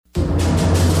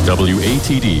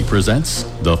WATD presents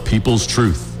The People's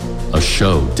Truth, a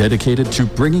show dedicated to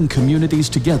bringing communities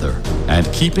together and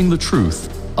keeping the truth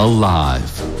alive.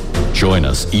 Join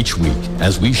us each week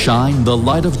as we shine the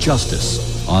light of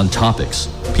justice on topics,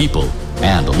 people,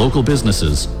 and local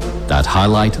businesses that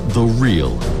highlight the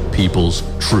real people's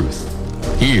truth.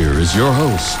 Here is your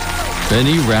host,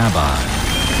 Benny Rabbi.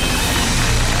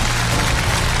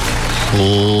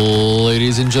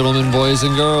 Ladies and gentlemen, boys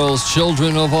and girls,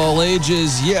 children of all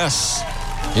ages, yes,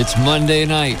 it's Monday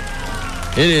night.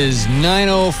 It is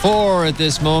 9:04 at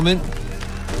this moment,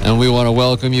 and we want to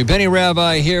welcome you. Benny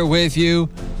Rabbi here with you,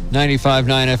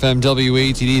 95.9 FM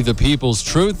WATD, The People's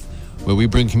Truth, where we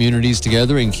bring communities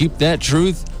together and keep that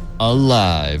truth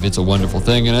alive. It's a wonderful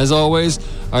thing. And as always,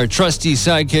 our trusty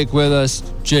sidekick with us,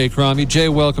 Jay Crombie. Jay,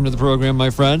 welcome to the program, my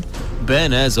friend.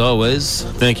 Ben, as always,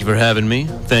 thank you for having me.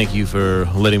 Thank you for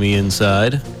letting me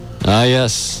inside. Ah,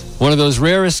 yes. One of those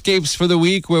rare escapes for the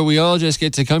week where we all just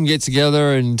get to come get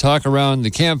together and talk around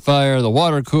the campfire, the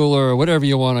water cooler, or whatever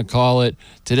you want to call it.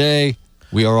 Today,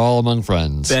 we are all among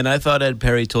friends. Ben, I thought Ed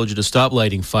Perry told you to stop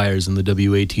lighting fires in the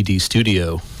WATD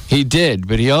studio. He did,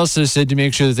 but he also said to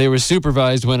make sure that they were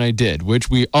supervised when I did, which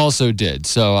we also did.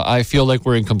 So I feel like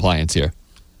we're in compliance here.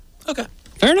 Okay.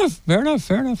 Fair enough.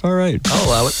 All right. I'll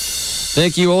allow it.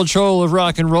 Thank you, Old Troll of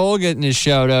Rock and Roll, getting his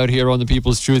shout out here on The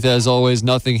People's Truth. As always,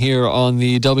 nothing here on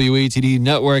the WATD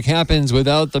network happens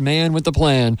without the man with the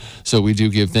plan. So we do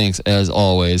give thanks as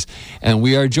always. And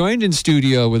we are joined in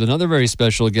studio with another very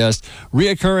special guest,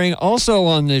 reoccurring also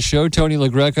on this show, Tony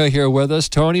Lagreca here with us.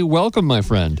 Tony, welcome, my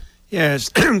friend. Yes,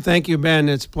 thank you, Ben.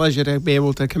 It's a pleasure to be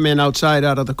able to come in outside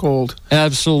out of the cold.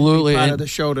 Absolutely. Be part of the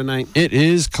show tonight. It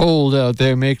is cold out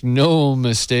there, make no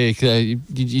mistake.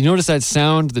 You notice that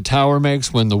sound the tower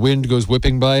makes when the wind goes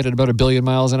whipping by it at about 1 billion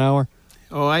miles an hour?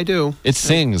 Oh, I do. It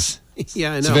sings. Yeah,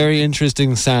 I know. It's a very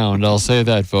interesting sound, I'll say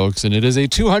that, folks. And it is a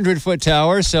 200-foot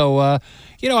tower, so, I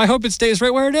hope it stays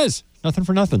right where it is. Nothing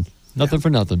for nothing. Nothing for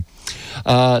nothing.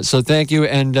 So thank you.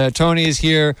 And Tony is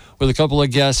here with a couple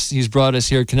of guests. He's brought us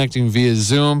here connecting via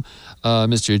Zoom,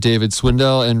 Mr. David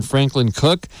Swindell and Franklin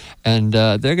Cooke. And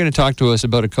they're going to talk to us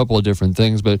about a couple of different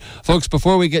things. But folks,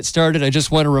 before we get started, I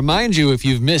just want to remind you, if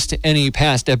you've missed any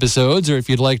past episodes or if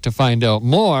you'd like to find out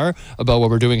more about what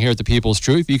we're doing here at The People's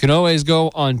Truth, you can always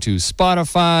go onto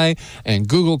Spotify and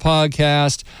Google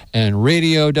Podcast and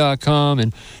radio.com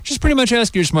and just pretty much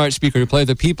ask your smart speaker to play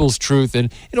The People's Truth,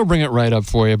 and it'll bring it right up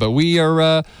for you. But we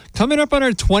are coming up on our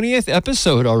 20th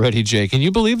episode already, Jay. Can you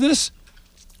believe this?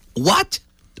 What?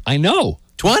 I know.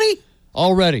 20?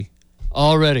 Already.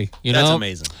 That's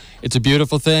amazing. It's a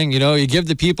beautiful thing. You give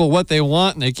the people what they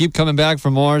want, and they keep coming back for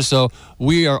more. So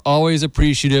we are always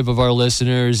appreciative of our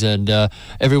listeners and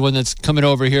everyone that's coming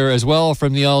over here as well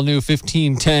from the all-new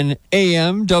 1510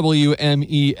 AM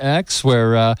WMEX,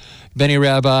 where Benny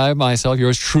Rabbi, myself,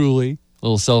 yours truly,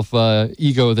 little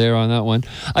self-ego there on that one.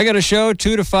 I got a show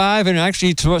 2 to 5, and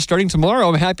actually starting tomorrow,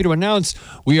 I'm happy to announce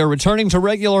we are returning to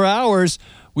regular hours.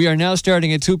 We are now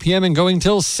starting at 2 p.m. and going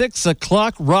till 6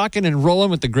 o'clock, rocking and rolling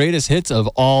with the greatest hits of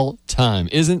all time.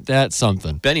 Isn't that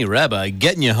something? Benny Rabbi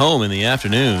getting you home in the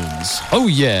afternoons. Oh,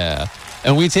 yeah.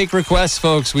 And we take requests,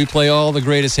 folks. We play all the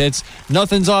greatest hits.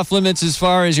 Nothing's off limits as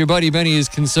far as your buddy Benny is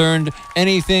concerned.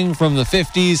 Anything from the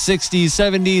 50s, 60s,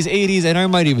 70s, 80s, and I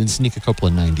might even sneak a couple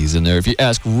of 90s in there if you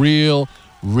ask real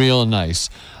nice.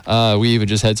 We even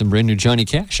just had some brand new Johnny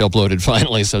Cash uploaded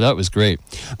finally, so that was great.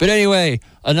 But anyway,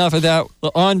 enough of that.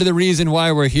 On to the reason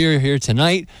why we're here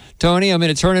tonight. Tony, I'm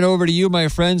going to turn it over to you, my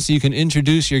friend, so you can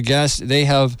introduce your guests. They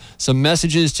have some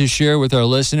messages to share with our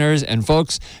listeners. And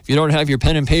folks, if you don't have your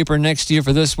pen and paper next to you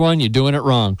for this one, you're doing it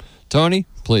wrong. Tony,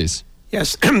 please.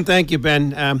 Yes, thank you,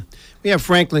 Ben. We have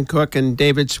Franklin Cooke and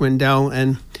David Swindell,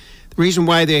 and the reason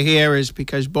why they're here is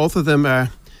because both of them are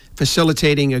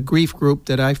facilitating a grief group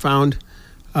that I found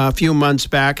a few months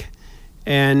back.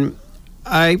 And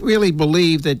I really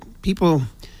believe that people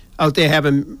out there have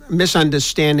a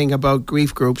misunderstanding about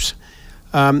grief groups.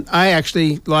 I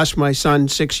actually lost my son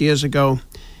 6 years ago,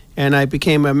 and I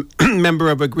became a member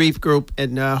of a grief group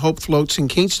at Hope Floats in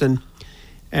Kingston.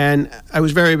 And I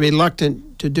was very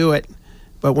reluctant to do it.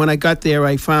 But when I got there,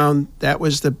 I found that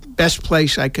was the best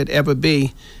place I could ever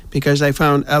be, because I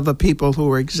found other people who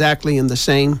were exactly in the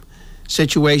same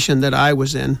situation that I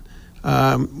was in,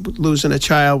 losing a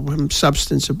child from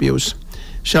substance abuse.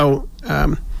 So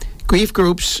grief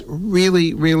groups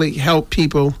really help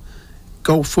people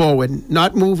go forward,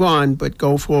 not move on, but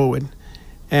go forward.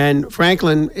 And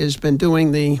Franklin has been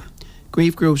doing the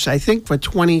grief groups, I think, for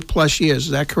 20 plus years.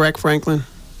 Is that correct, Franklin?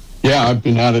 Yeah, I've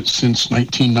been at it since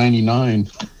 1999.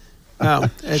 Wow.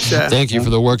 It's, Thank you for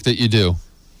the work that you do.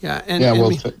 Yeah.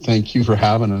 Thank you for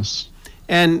having us.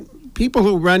 And people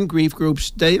who run grief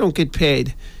groups, they don't get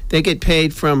paid. They get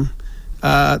paid from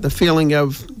the feeling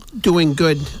of doing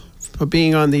good for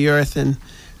being on the earth and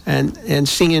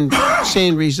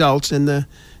seeing results. In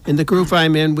the group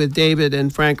I'm in with David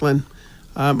and Franklin,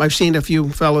 I've seen a few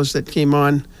fellows that came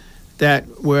on that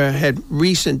had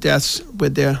recent deaths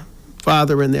with their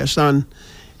father and their son,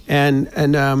 and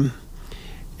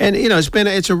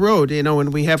it's a road,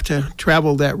 and we have to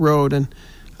travel that road. And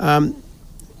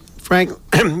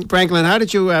Franklin, how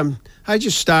did you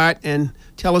start? And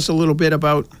tell us a little bit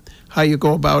about how you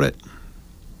go about it.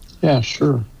 Yeah,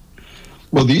 sure.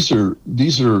 Well, these are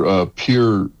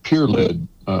peer-led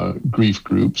grief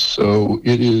groups. So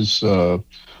it is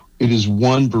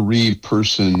one bereaved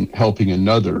person helping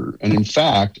another, and in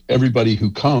fact, everybody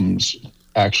who comes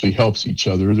actually helps each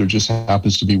other. There just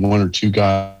happens to be one or two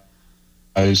guys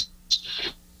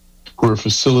who are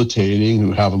facilitating,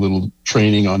 who have a little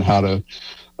training on how to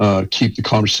keep the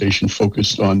conversation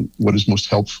focused on what is most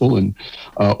helpful and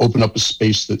open up a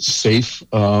space that's safe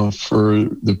for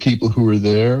the people who are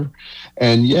there.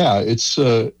 And yeah, it's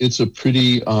a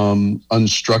pretty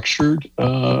unstructured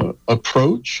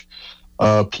approach.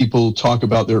 People talk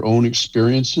about their own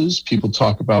experiences. People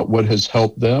talk about what has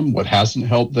helped them, what hasn't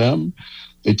helped them.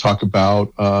 They talk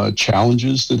about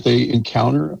challenges that they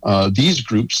encounter. These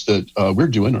groups that we're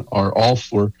doing are all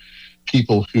for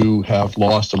people who have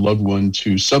lost a loved one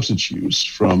to substance use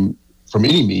from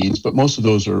any means, but most of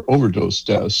those are overdose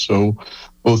deaths. So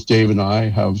both Dave and I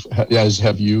have, as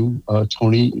have you,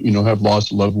 Tony, have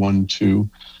lost a loved one to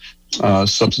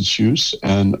substance use.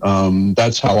 And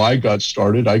that's how I got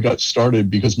started. I got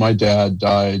started because my dad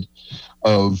died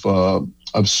of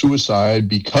suicide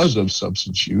because of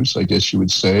substance use, I guess you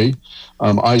would say.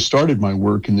 I started my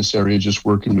work in this area just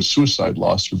working with suicide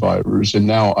loss survivors, and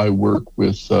now I work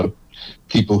with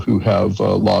people who have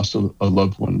lost a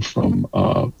loved one from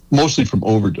mostly from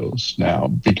overdose now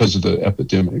because of the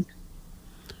epidemic.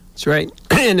 That's right.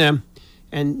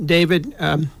 And David,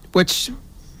 how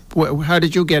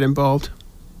did you get involved?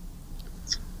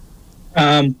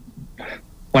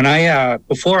 When I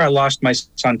before I lost my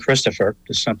son Christopher,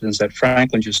 to something that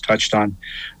Franklin just touched on,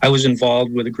 I was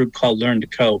involved with a group called Learn to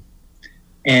Cope.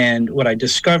 And what I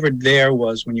discovered there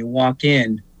was when you walk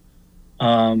in,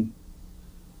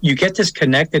 you get this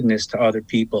connectedness to other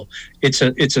people. It's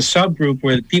a subgroup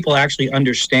where people actually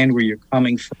understand where you're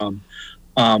coming from.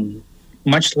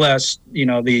 Much less,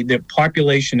 the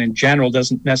population in general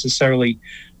doesn't necessarily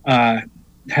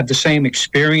have the same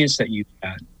experience that you've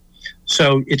had.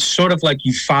 So it's sort of like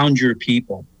you found your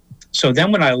people. So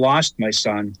then when I lost my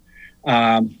son,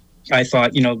 I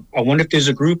thought, I wonder if there's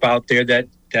a group out there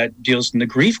that deals in the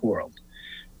grief world,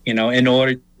 in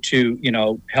order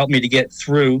to, help me to get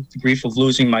through the grief of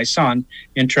losing my son,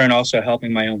 in turn also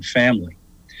helping my own family.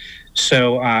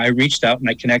 So I reached out and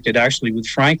I connected actually with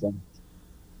Franklin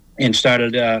and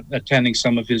started attending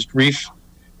some of his grief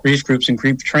groups and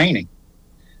grief training.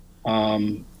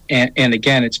 And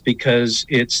again, it's because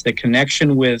it's the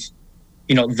connection with,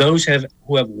 those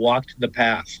who have walked the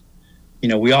path.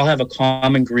 We all have a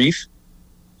common grief,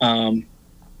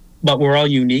 but we're all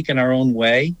unique in our own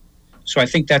way. So I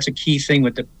think that's a key thing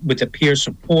with the peer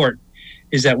support,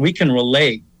 is that we can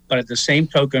relate, but at the same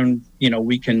token,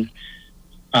 we can,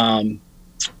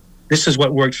 this is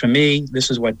what worked for me, this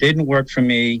is what didn't work for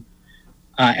me.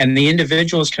 And the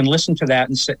individuals can listen to that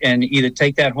and either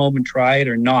take that home and try it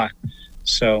or not.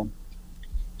 So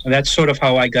that's sort of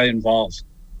how I got involved.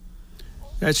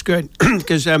 That's good,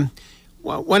 because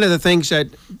one of the things that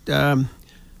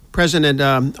President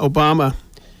Obama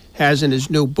has in his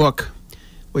new book,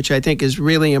 which I think is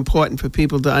really important for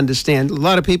people to understand. A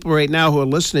lot of people right now who are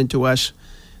listening to us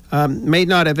may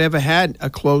not have ever had a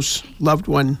close loved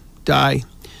one die,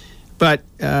 but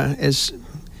as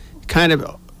kind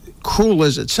of cruel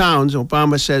as it sounds,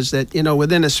 Obama says that,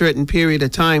 within a certain period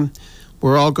of time,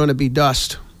 we're all going to be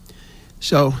dust.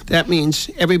 So that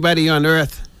means everybody on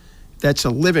earth that's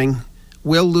a living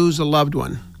will lose a loved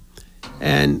one.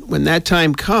 And when that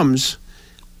time comes,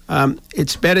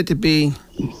 it's better to be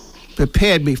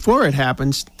prepared before it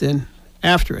happens than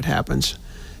after it happens.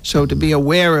 So to be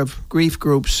aware of grief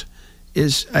groups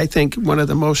is, I think, one of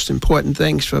the most important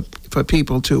things for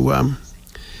people to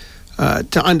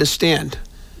understand.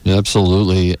 Yeah,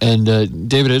 absolutely. And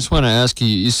David, I just want to ask you,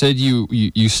 you said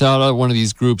you sought out one of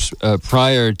these groups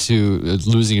prior to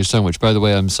losing your son, which, by the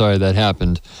way, I'm sorry that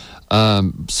happened.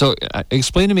 So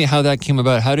explain to me how that came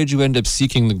about. How did you end up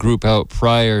seeking the group out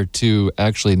prior to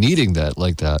actually needing that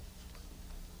like that?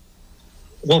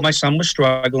 Well, my son was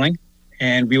struggling,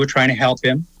 and we were trying to help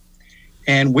him,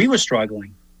 and we were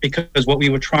struggling. because what we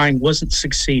were trying wasn't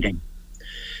succeeding.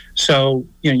 So,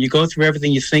 you go through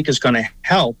everything you think is going to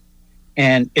help,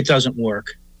 and it doesn't work.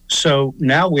 So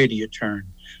now where do you turn?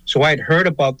 So I had heard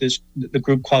about the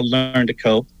group called Learn to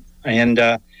Cope, and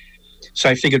so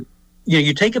I figured,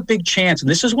 you take a big chance, and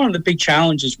this is one of the big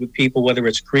challenges with people, whether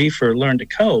it's grief or Learn to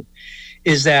Cope,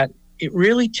 is that it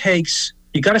really takes,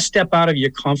 you got to step out of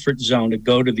your comfort zone to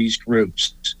go to these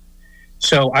groups.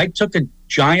 So I took a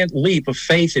giant leap of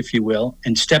faith, if you will,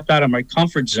 and stepped out of my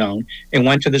comfort zone and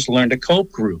went to this Learn to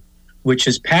Cope group, which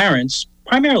is parents,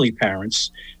 primarily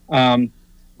parents,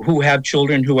 who have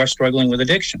children who are struggling with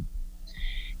addiction.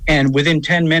 And within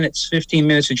 10 minutes, 15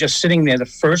 minutes of just sitting there, the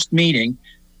first meeting,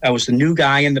 I was the new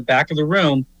guy in the back of the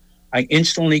room. I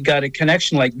instantly got a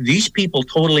connection, like, these people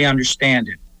totally understand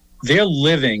it. They're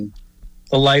living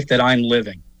the life that I'm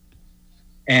living.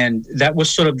 And that was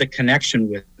sort of the connection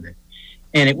with it.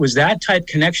 And it was that type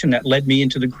connection that led me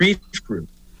into the grief group.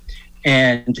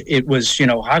 And it was,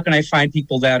 how can I find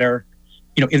people that are,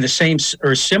 in the same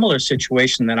or similar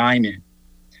situation that I'm in?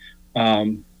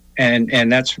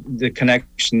 And that's the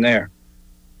connection there.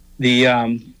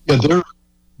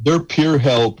 Their peer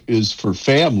help is for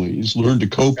families. Learn to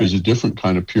Cope is a different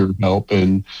kind of peer help,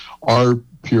 and our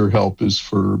peer help is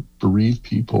for bereaved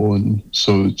people, and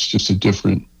so it's just a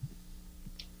different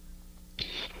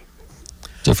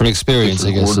experience,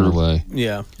 I guess, in a way.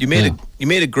 Yeah, you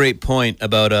made a great point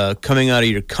about coming out of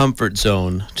your comfort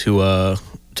zone to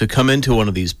come into one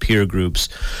of these peer groups.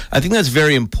 I think that's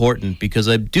very important, because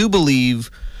I do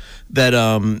believe that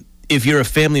if you're a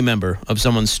family member of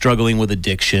someone struggling with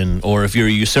addiction, or if you're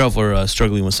yourself or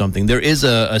struggling with something, there is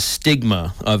a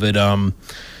stigma of it.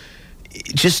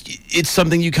 It's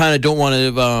something you kind of don't want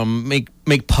to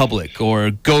make public,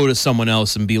 or go to someone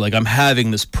else and be like, I'm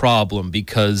having this problem,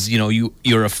 because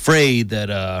you're afraid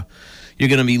that you're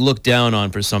going to be looked down on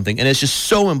for something. And it's just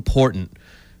so important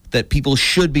that people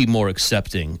should be more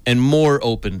accepting and more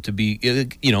open to be,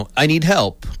 I need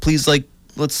help. Please,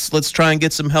 let's try and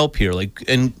get some help here,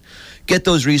 and get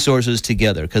those resources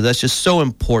together, because that's just so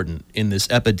important in this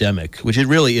epidemic, which it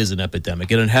really is an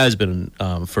epidemic, and it has been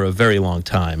for a very long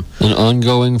time. An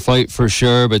ongoing fight for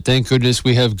sure, but thank goodness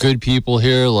we have good people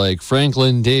here like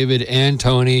Franklin, David, and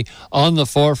Tony on the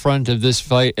forefront of this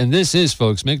fight. And this is,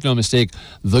 folks, make no mistake,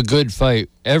 the good fight.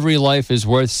 Every life is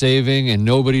worth saving, and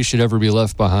nobody should ever be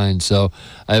left behind. So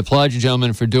I applaud you,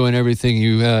 gentlemen, for doing everything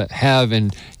you have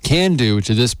and can do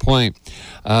to this point.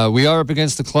 We are up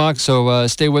against the clock, so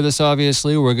stay with us,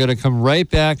 obviously. We're going to come right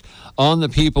back on The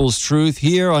People's Truth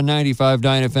here on 95.9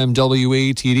 FM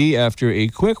WATD after a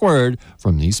quick word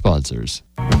from these sponsors.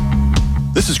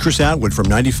 This is Chris Atwood from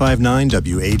 95.9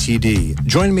 WATD.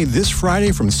 Join me this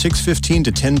Friday from 6:15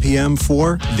 to 10 p.m.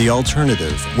 for The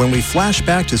Alternative, when we flash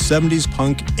back to 70s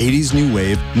punk, 80s new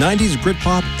wave, 90s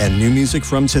Britpop, and new music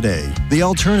from today. The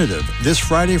Alternative, this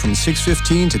Friday from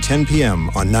 6:15 to 10 p.m.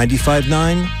 on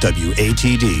 95.9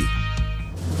 WATD.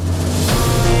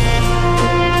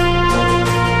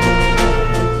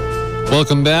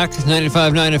 Welcome back,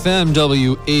 95.9 FM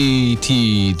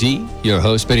WATD. Your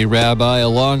host, Benny Rabbi,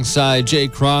 alongside Jay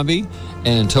Crombie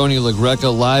and Tony Lagreca,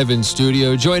 live in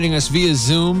studio. Joining us via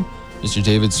Zoom, Mr.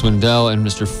 David Swindell and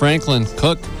Mr. Franklin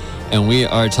Cooke. And we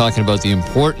are talking about the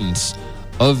importance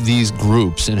of these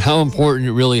groups and how important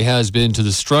it really has been to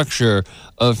the structure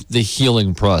of the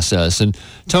healing process. And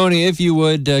Tony, if you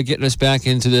would get us back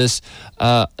into this,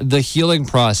 the healing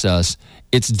process,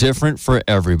 it's different for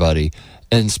everybody.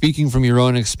 And speaking from your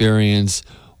own experience,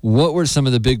 what were some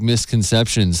of the big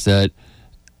misconceptions that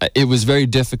it was very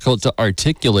difficult to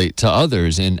articulate to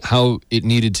others, and how it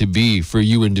needed to be for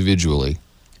you individually?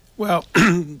 Well,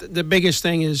 the biggest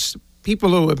thing is people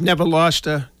who have never lost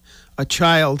a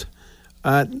child,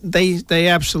 they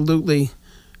absolutely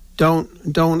don't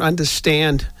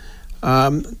understand.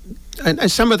 And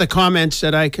some of the comments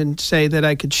that I can say that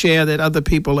I could share that other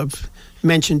people have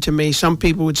mentioned to me, some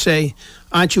people would say,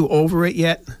 aren't you over it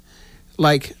yet?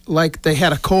 Like they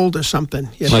had a cold or something.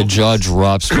 My jaw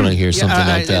drops when I hear something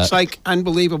like that. It's like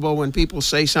unbelievable when people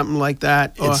say something like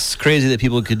that. It's crazy that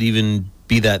people could even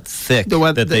be that thick. They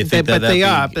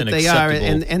are.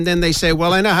 And then they say,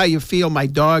 well, I know how you feel. My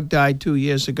dog died 2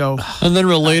 years ago. And then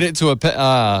relate it to a pet.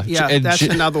 That's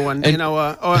another one.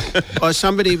 Or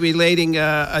somebody relating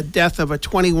a death of a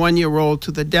 21-year-old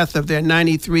to the death of their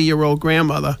 93-year-old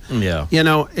grandmother. Yeah.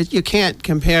 You can't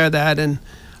compare that. And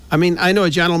I mean, I know a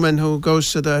gentleman who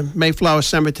goes to the Mayflower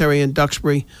Cemetery in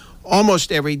Duxbury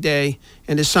almost every day,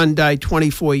 and his son died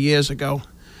 24 years ago.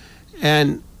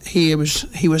 And his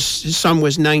son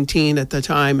was 19 at the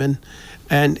time,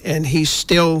 and he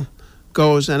still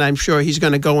goes, and I'm sure he's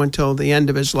going to go until the end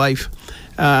of his life.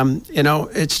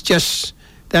 It's just,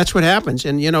 that's what happens.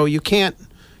 And, you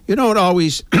don't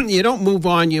always, you don't move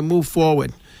on, you move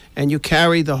forward. And you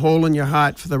carry the hole in your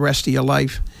heart for the rest of your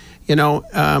life,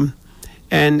 And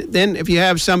then if you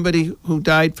have somebody who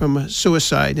died from a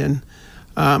suicide, and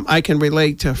I can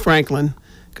relate to Franklin,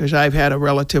 because I've had a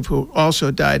relative who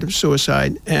also died of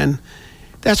suicide, and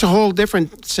that's a whole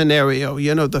different scenario,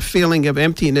 the feeling of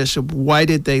emptiness of why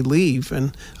did they leave.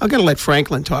 And I'm going to let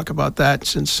Franklin talk about that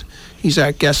since he's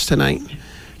our guest tonight.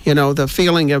 The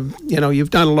feeling of, you've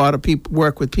done a lot of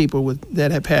work with people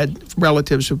that have had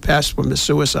relatives who passed from the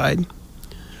suicide.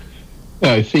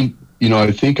 Yeah, I think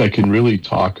I can really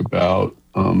talk about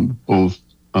both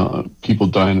people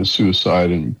dying of suicide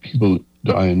and people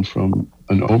dying from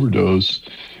an overdose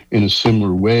in a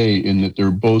similar way, in that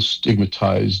they're both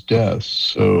stigmatized deaths.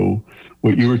 So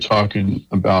what you were talking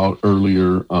about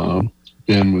earlier,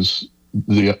 Ben, was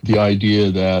the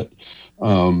idea that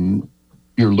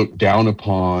you're looked down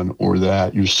upon, or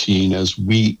that you're seen as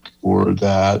weak, or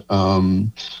that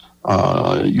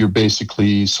you're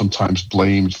basically sometimes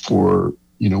blamed for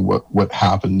what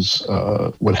happens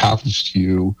to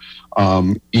you,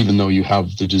 even though you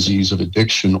have the disease of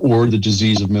addiction or the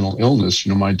disease of mental illness.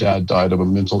 My dad died of a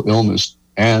mental illness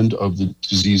and of the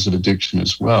disease of addiction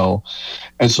as well.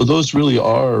 And so those really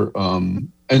are,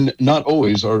 and not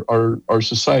always, our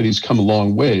society's come a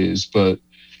long ways, but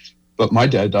my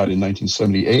dad died in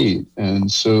 1978.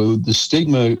 And so the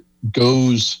stigma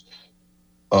goes,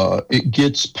 it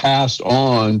gets passed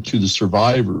on to the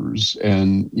survivors,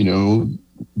 and,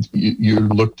 you're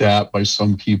looked at by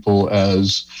some people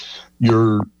as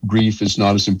your grief is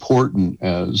not as important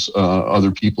as other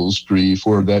people's grief,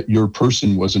 or that your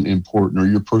person wasn't important, or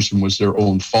your person was their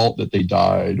own fault that they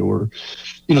died, or,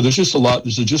 there's just a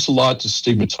lot to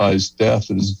stigmatize death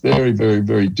that is very, very,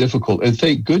 very difficult. And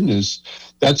thank goodness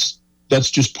that's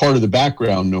just part of the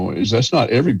background noise. That's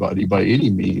not everybody by any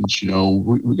means.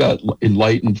 We got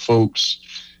enlightened folks,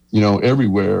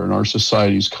 everywhere, and our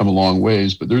society's come a long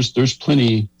ways. But there's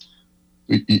plenty.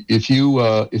 If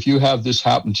you have this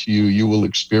happen to you, you will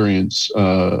experience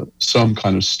some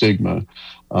kind of stigma.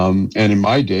 And in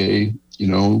my day,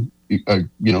 I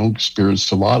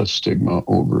experienced a lot of stigma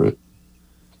over it.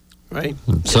 Right.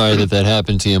 I'm sorry that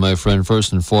happened to you, my friend.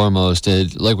 First and foremost,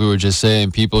 like we were just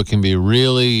saying, people can be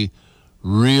really,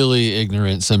 really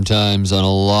ignorant sometimes on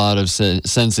a lot of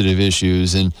sensitive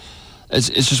issues, and it's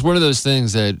just one of those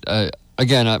things that,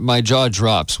 again, my jaw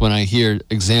drops when I hear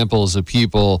examples of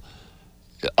people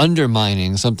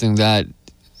undermining something that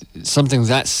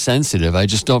sensitive. I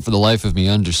just don't, for the life of me,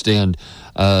 understand.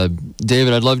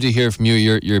 David, I'd love to hear from you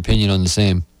your opinion on the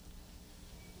same.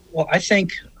 Well, I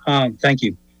think, thank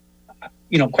you.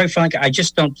 Quite frankly, I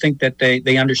just don't think that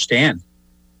they understand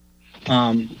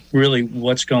really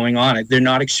what's going on. They're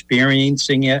not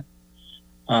experiencing it.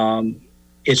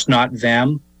 It's not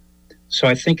them. So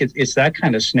I think it's that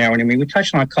kind of scenario. I mean, we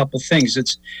touched on a couple things.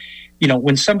 It's,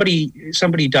 when somebody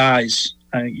dies,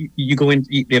 you go in,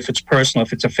 if it's personal,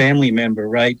 if it's a family member,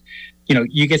 right?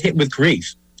 You get hit with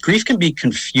grief. Grief can be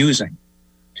confusing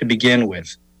to begin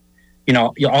with.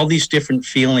 All these different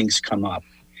feelings come up.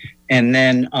 And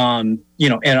then, and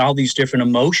all these different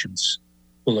emotions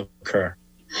will occur.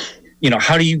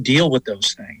 How do you deal with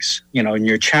those things, and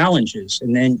your challenges?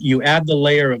 And then you add the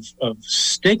layer of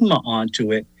stigma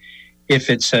onto it. If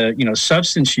it's a,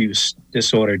 substance use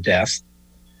disorder death,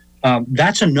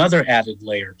 that's another added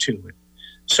layer to it.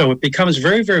 So it becomes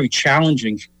very, very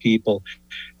challenging for people,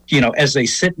 as they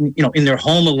sit, in their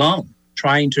home alone,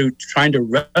 trying to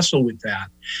wrestle with that.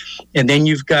 And then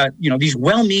you've got, these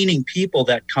well-meaning people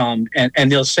that come and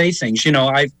they'll say things.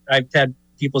 I've had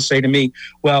people say to me,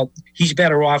 well, he's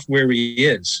better off where he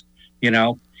is, and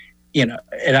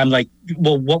I'm like,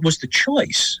 well, what was the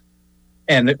choice?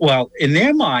 And well, in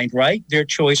their mind, right, their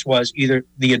choice was either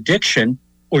the addiction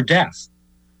or death.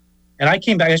 And I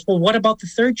came back, I said, well, what about the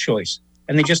third choice?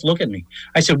 And they just look at me.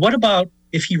 I said, what about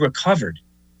if he recovered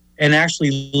and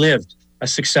actually lived a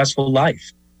successful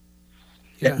life?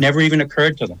 That never even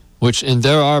occurred to them. And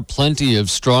there are plenty of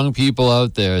strong people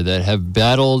out there that have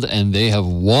battled and they have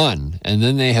won, and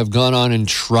then they have gone on and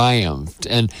triumphed.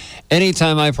 And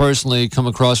anytime I personally come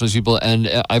across those people, and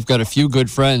I've got a few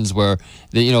good friends where,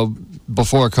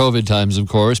 before COVID times, of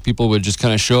course, people would just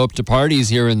kind of show up to parties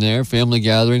here and there, family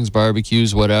gatherings,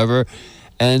 barbecues, whatever.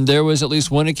 And there was at least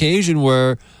one occasion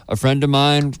where a friend of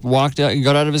mine walked out and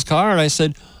got out of his car, and I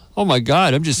said, oh my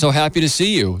God, I'm just so happy to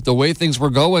see you. The way things were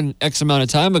going X amount of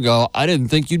time ago, I didn't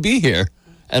think you'd be here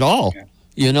at all.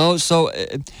 So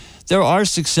there are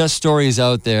success stories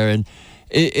out there, and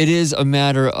it is a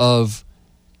matter of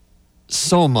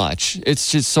so much.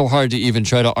 It's just so hard to even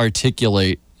try to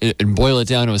articulate it and boil it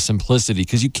down to a simplicity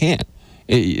because you can't.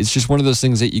 It's just one of those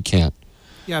things that you can't.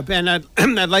 Yeah, Ben,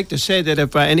 I'd like to say that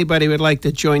if anybody would like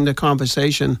to join the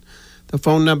conversation, the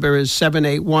phone number is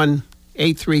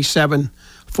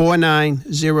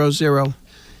 781-837-4900,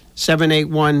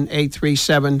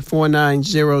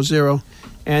 781-837-4900.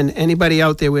 And anybody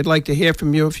out there, we'd like to hear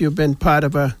from you if you've been part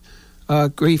of a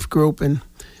grief group. And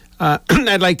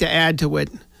I'd like to add to what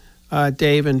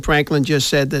Dave and Franklin just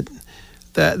said, that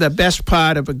the best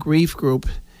part of a grief group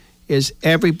is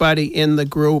everybody in the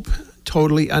group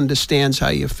totally understands how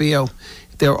you feel.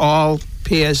 They're all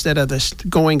peers that are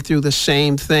going through the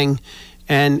same thing,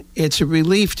 and it's a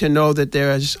relief to know that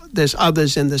there's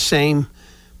others in the same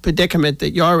predicament that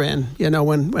you're in. You know,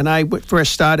 when I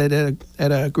first started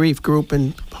at a grief group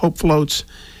and Hope Floats,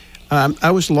 I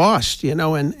was lost, you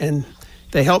know, and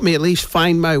they helped me at least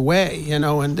find my way, you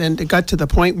know, and then it got to the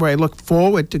point where I looked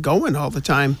forward to going all the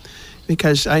time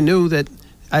because I knew that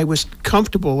I was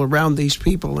comfortable around these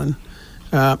people, and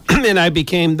I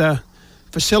became the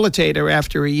facilitator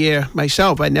after a year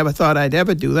myself. I never thought I'd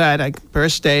ever do that.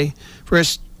 First I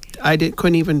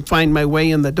couldn't even find my way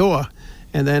in the door,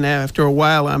 and then after a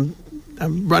while, I'm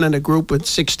running a group with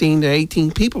 16 to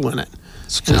 18 people in it.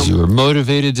 It's because you were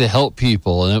motivated to help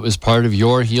people, and it was part of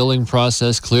your healing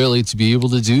process, clearly, to be able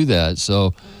to do that.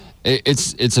 So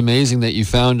it's amazing that you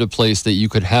found a place that you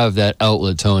could have that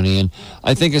outlet, Tony. And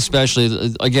I think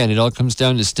especially, again, it all comes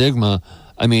down to stigma.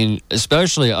 I mean,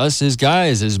 especially us as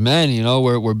guys, as men, you know,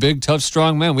 we're big, tough,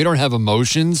 strong men. We don't have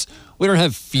emotions. We don't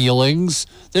have feelings.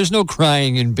 There's no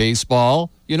crying in baseball,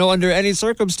 you know, under any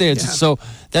circumstances. Yeah. So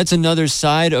that's another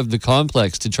side of the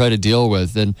complex to try to deal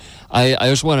with. And I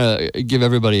just want to give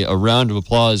everybody a round of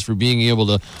applause for being able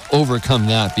to overcome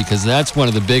that, because that's one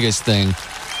of the biggest things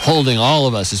holding all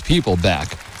of us as people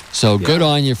back. So good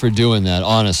on you for doing that,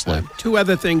 honestly. Two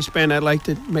other things, Ben, I'd like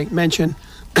to mention.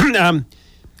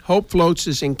 Hope Floats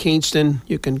is in Kingston.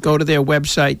 You can go to their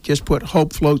website. Just put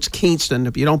Hope Floats Kingston.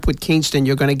 If you don't put Kingston,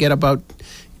 you're going to get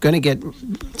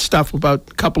stuff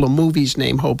about a couple of movies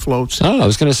named Hope Floats. Oh, I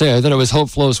was going to say, I thought it was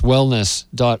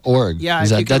hopefloatswellness.org. Yeah,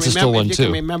 that's still one too. You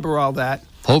can remember all that.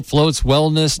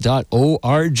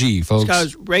 Hopefloatswellness.org, folks.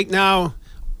 Because right now,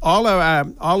 all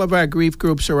of our grief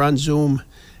groups are on Zoom,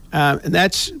 and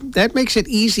that makes it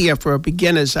easier for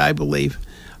beginners, I believe.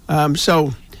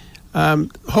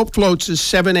 Hope Floats is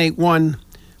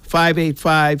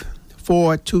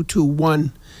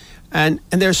 781-585-4221. And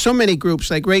there's so many groups.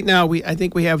 Like right now, I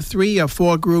think we have 3 or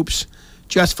 4 groups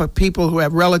just for people who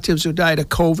have relatives who died of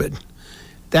COVID.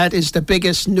 That is the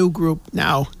biggest new group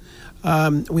now.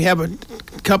 We have a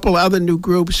couple other new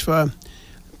groups for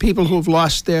people who've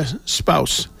lost their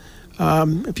spouse.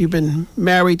 If you've been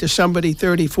married to somebody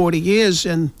 30, 40 years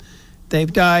and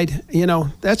they've died, you know,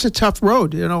 that's a tough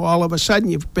road. You know, all of a sudden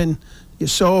you're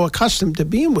so accustomed to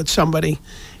being with somebody,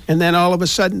 and then all of a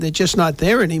sudden they're just not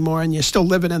there anymore, and you're still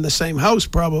living in the same house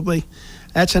probably.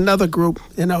 That's another group,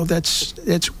 you know,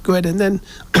 it's good. And then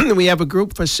we have a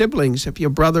group for siblings. If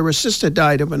your brother or sister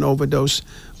died of an overdose,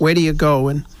 where do you go?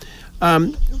 And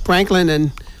Franklin,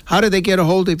 and how do they get a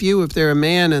hold of you if they're a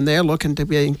man and they're looking to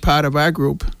be part of our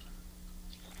group?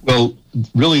 Well,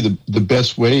 really, the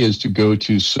best way is to go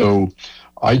to, so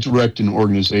I direct an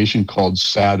organization called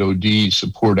SAD-OD,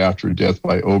 Support After a Death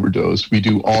by Overdose. We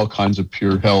do all kinds of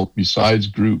peer help besides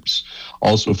groups,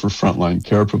 also for frontline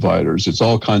care providers. It's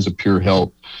all kinds of peer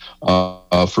help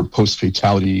for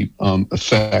post-fatality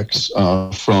effects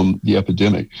from the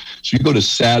epidemic. So you go to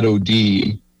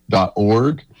sadod.org,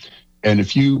 and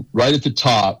if you, right at the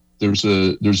top, there's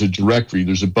a directory,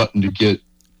 there's a button to get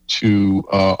to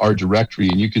our directory,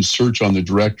 and you can search on the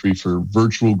directory for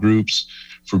virtual groups,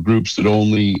 for groups that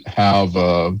only have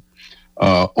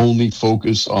only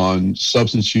focus on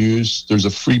substance use. There's a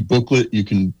free booklet you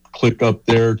can click up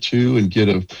there too and get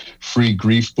a free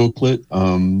grief booklet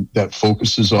that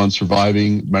focuses on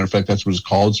surviving. Matter of fact, that's what it's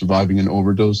called, surviving an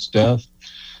overdose death.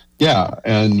 Yeah,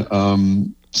 and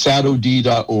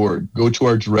sadod.org. Go to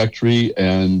our directory,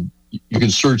 and you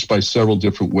can search by several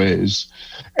different ways.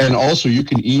 And also you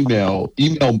can email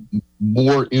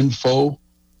more info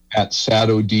at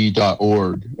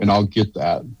sadod.org, and I'll get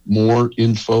that. More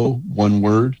info, one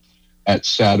word, at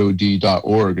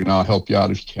sadod.org, and I'll help you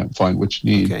out if you can't find what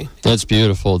you need. Okay. That's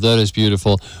beautiful. That is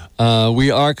beautiful.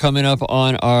 We are coming up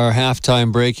on our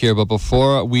halftime break here, but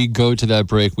before we go to that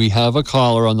break, we have a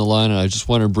caller on the line, and I just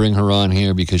want to bring her on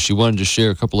here because she wanted to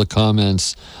share a couple of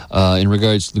comments in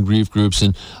regards to the grief groups,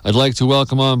 and I'd like to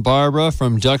welcome on Barbara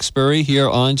from Duxbury here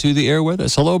onto the air with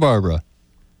us. Hello, Barbara.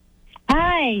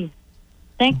 Hi.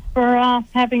 Thanks for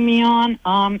having me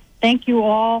on. Thank you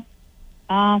all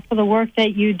for the work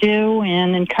that you do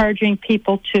and encouraging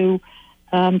people to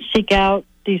seek out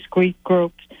these grief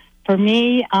groups. For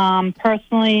me,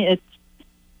 personally,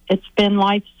 it's been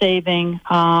life-saving.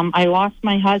 I lost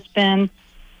my husband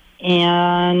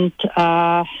and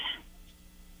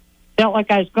felt like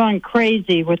I was going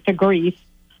crazy with the grief.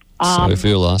 Sorry for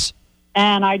your loss.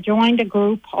 And I joined a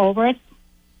group over at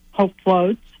Hope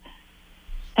Floats.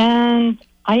 And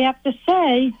I have to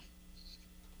say,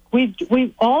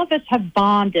 we all of us have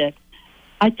bonded.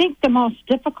 I think the most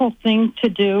difficult thing to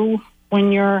do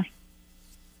when you're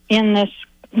in this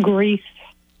grief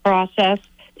process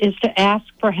is to ask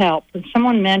for help. And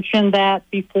someone mentioned that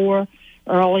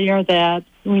earlier, that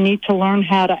we need to learn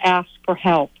how to ask for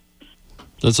help.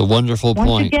 That's a wonderful point.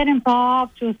 Once you get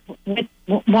involved with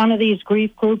one of these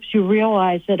grief groups, you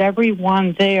realize that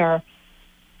everyone there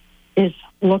is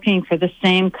looking for the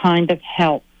same kind of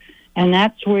help. And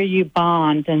that's where you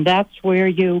bond, and that's where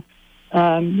you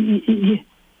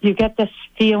get this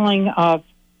feeling of,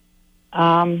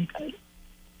 I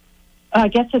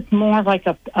guess it's more like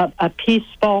a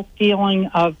peaceful feeling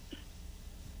of,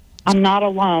 I'm not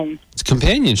alone. It's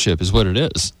companionship is what it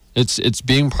is. It's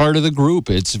being part of the group.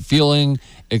 It's feeling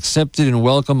accepted and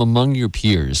welcome among your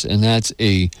peers. And that's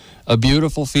a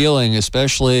beautiful feeling,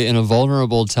 especially in a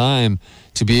vulnerable time,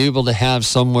 to be able to have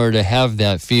somewhere to have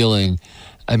that feeling.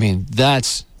 I mean,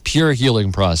 that's pure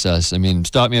healing process. I mean,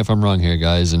 stop me if I'm wrong here,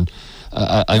 guys. And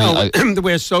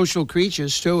we're social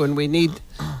creatures too, and we need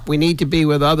to be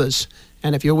with others.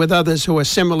 And if you're with others who are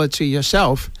similar to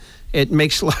yourself, it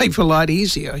makes life a lot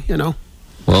easier, you know.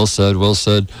 Well said, well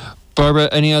said. Barbara,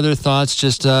 any other thoughts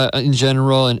just in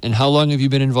general? And how long have you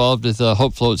been involved with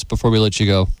Hope Floats before we let you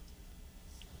go?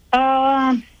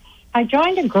 I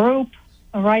joined a group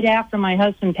right after my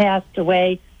husband passed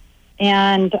away,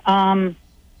 and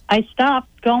I stopped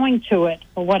going to it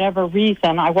for whatever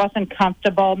reason. I wasn't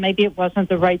comfortable. Maybe it wasn't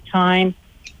the right time.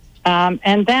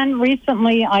 And then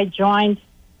recently I joined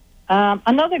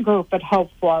another group at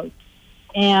Hope Floats,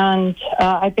 and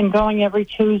I've been going every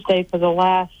Tuesday for the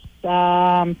last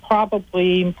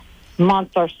probably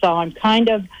month or so. I'm kind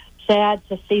of sad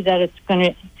to see that it's going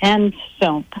to end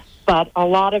soon, but a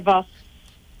lot of us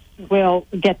will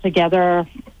get together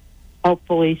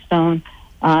hopefully soon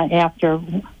after,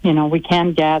 we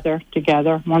can gather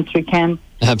together once we can.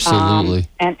 Absolutely.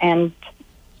 And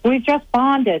we've just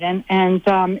bonded, and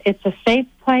it's a safe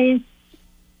place.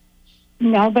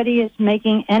 Nobody is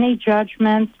making any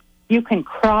judgments. You can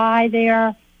cry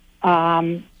there.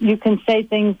 You can say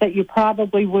things that you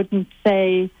probably wouldn't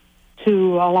say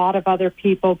to a lot of other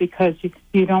people because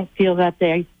you don't feel that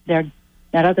that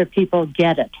other people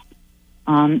get it.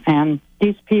 And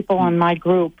these people in my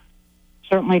group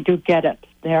certainly do get it.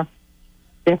 They're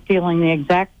feeling the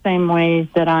exact same way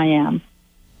that I am.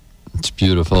 It's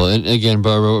beautiful. And again,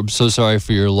 Barbara, I'm so sorry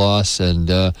for your loss. And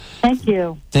thank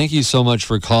you. Thank you so much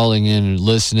for calling in and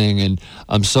listening. And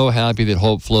I'm so happy that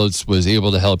Hope Floats was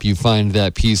able to help you find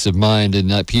that peace of mind and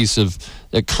that piece of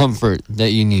that comfort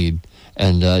that you need.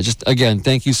 And just, again,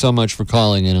 thank you so much for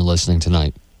calling in and listening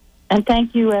tonight. And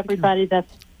thank you, everybody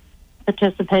that's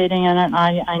participating in it.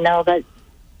 I know that it's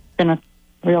been a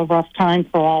real rough time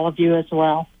for all of you as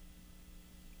well.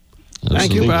 Absolutely.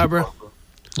 Thank you, Barbara.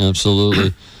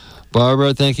 Absolutely.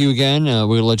 Barbara, thank you again. We're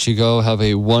going to let you go. Have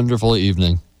a wonderful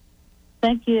evening.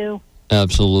 Thank you.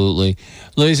 Absolutely.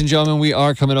 Ladies and gentlemen, we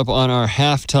are coming up on our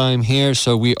halftime here,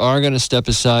 so we are going to step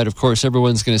aside. Of course,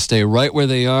 everyone's going to stay right where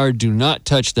they are. Do not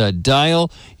touch that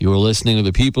dial. You are listening to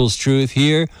The People's Truth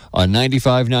here on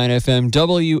 95.9 FM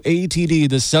WATD,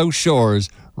 the South Shores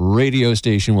radio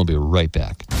station. We'll be right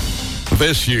back.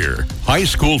 This year, high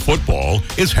school football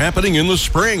is happening in the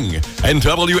spring, and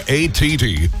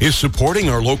WATD is supporting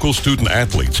our local student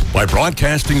athletes by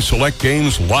broadcasting select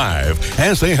games live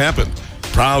as they happen.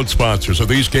 Proud sponsors of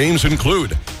these games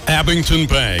include Abington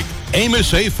Bank,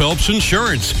 Amos A. Phelps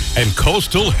Insurance, and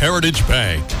Coastal Heritage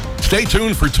Bank. Stay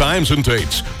tuned for times and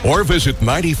dates or visit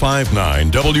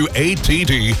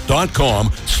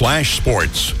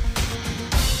 959watd.com/sports.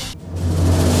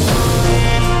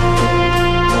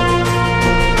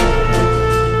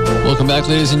 Welcome back,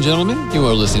 ladies and gentlemen. You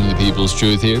are listening to The People's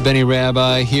Truth here. Benny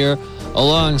Rabbi here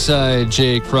alongside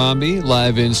Jay Crombie,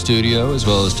 live in studio, as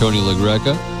well as Tony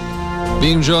Lagreca.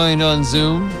 Being joined on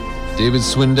Zoom, David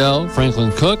Swindell,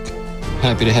 Franklin Cooke.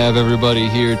 Happy to have everybody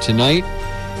here tonight.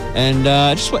 And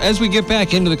just as we get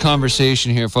back into the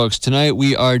conversation here, folks, tonight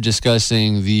we are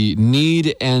discussing the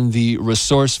need and the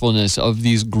resourcefulness of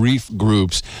these grief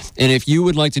groups. And if you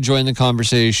would like to join the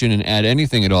conversation and add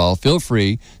anything at all, feel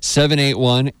free,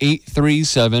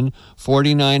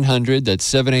 781-837-4900. That's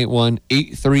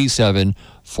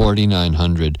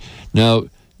 781-837-4900. Now,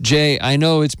 Jay, I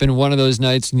know it's been one of those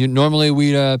nights. Normally,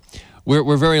 we're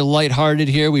very lighthearted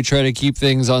here. We try to keep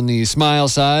things on the smile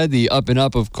side, the up and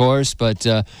up, of course. But,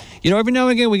 every now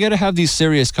and again, we got to have these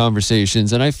serious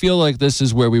conversations. And I feel like this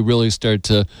is where we really start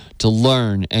to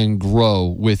learn and grow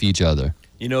with each other.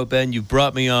 You know, Ben, you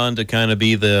brought me on to kind of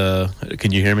be the.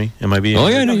 Can you hear me? Am I being? Oh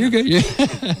yeah, no, you're good. Yeah.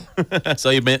 I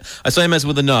saw you messing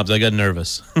with the knobs. I got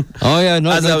nervous. Oh yeah, no,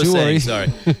 as I was saying, worry.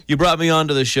 Sorry. You brought me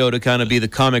onto the show to kind of be the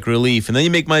comic relief, and then you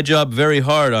make my job very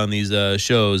hard on these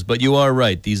shows. But you are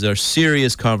right; these are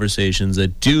serious conversations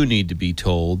that do need to be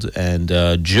told,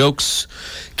 and jokes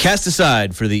cast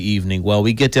aside for the evening while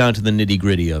we get down to the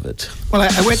nitty-gritty of it. Well,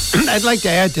 I'd like to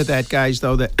add to that, guys,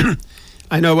 though, that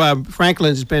I know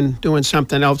Franklin's been doing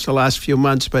something else the last few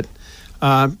months, but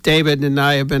David and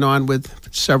I have been on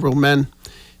with several men,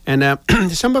 and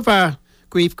some of our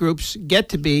grief groups get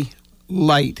to be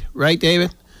light, right,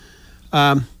 David?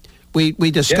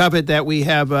 We discovered that we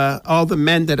have all the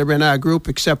men that are in our group,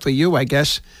 except for you, I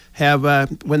guess, have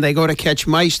when they go to catch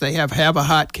mice, they have a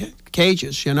hot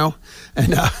cages, and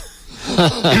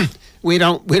we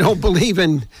don't believe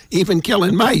in even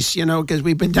killing mice, because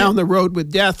we've been down the road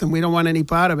with death and we don't want any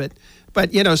part of it.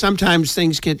 But sometimes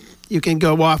you can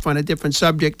go off on a different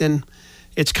subject, and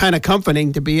it's kind of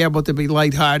comforting to be able to be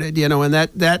lighthearted, and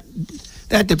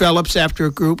that develops after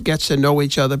a group gets to know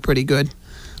each other pretty good.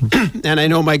 And I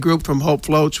know my group from Hope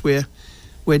Floats, we're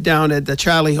down at the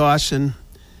Charlie Horse, and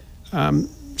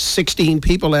 16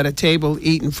 people at a table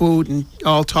eating food and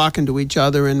all talking to each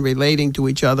other and relating to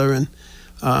each other, and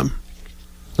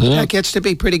that gets to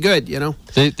be pretty good,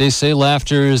 They say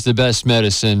laughter is the best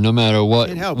medicine, no matter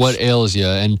what ails you.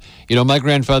 And, my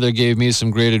grandfather gave me some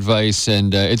great advice,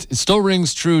 and it still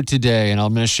rings true today, and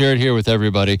I'm going to share it here with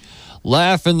everybody.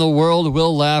 Laugh and the world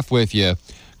will laugh with you.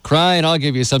 Cry and I'll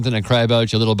give you something to cry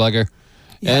about, you little bugger.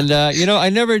 Yeah. And, I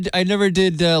never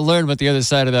did learn what the other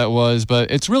side of that was, but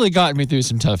it's really gotten me through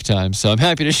some tough times. So I'm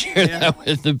happy to share that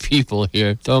with the people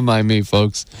here. Don't mind me,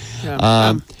 folks.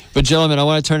 Yeah. But, gentlemen, I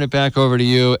want to turn it back over to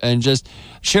you and just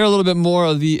share a little bit more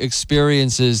of the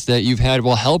experiences that you've had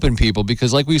while helping people.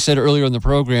 Because like we said earlier in the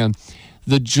program,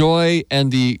 the joy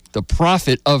and the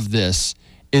profit of this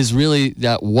is really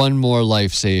that one more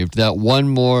life saved, that one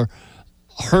more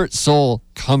hurt soul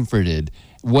comforted,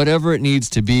 whatever it needs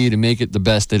to be to make it the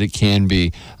best that it can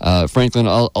be. Franklin,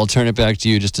 I'll turn it back to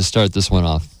you just to start this one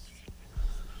off.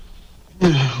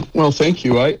 Well, thank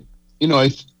you. I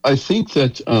think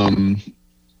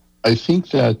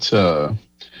that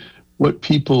what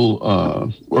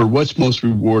people or what's most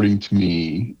rewarding to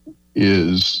me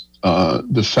is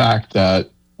the fact that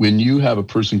when you have a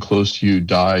person close to you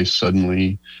die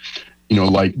suddenly,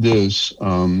 like this,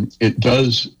 it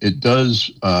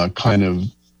does kind of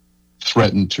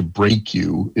threaten to break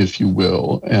you, if you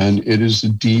will, and it is a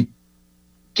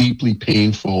deeply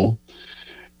painful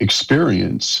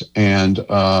experience. And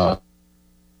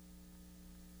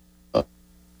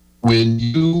when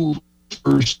you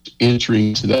first enter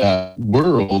into that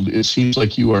world, it seems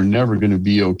like you are never going to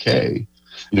be okay.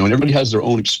 And everybody has their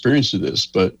own experience of this,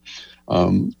 but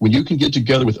when you can get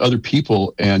together with other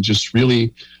people and just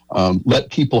really let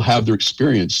people have their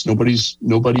experience, nobody's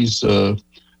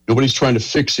trying to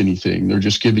fix anything. They're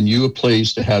just giving you a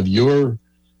place to have your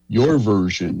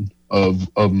version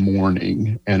of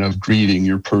mourning and of grieving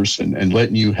your person and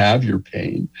letting you have your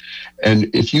pain. And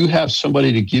if you have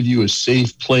somebody to give you a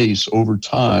safe place over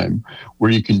time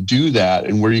where you can do that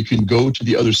and where you can go to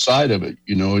the other side of it,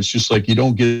 it's just like you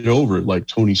don't get over it, like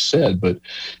Tony said. But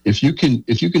if you can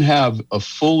have a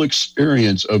full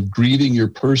experience of grieving your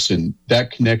person,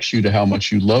 that connects you to how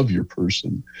much you love your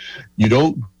person. You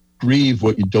don't grieve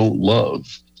what you don't love.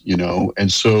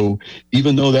 And so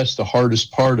even though that's the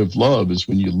hardest part of love is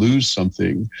when you lose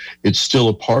something, it's still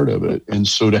a part of it. And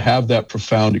so to have that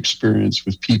profound experience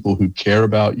with people who care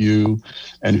about you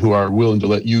and who are willing to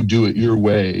let you do it your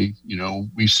way,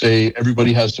 we say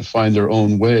everybody has to find their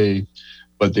own way,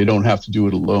 but they don't have to do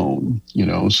it alone,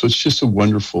 so it's just a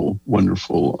wonderful,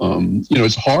 wonderful,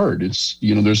 it's hard. It's,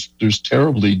 there's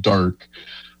terribly dark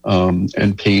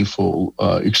and painful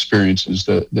experiences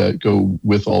that go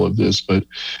with all of this. But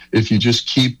if you just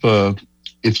keep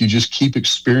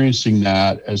experiencing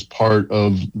that as part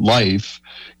of life,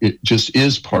 it just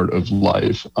is part of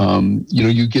life.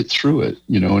 You get through it.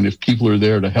 And if people are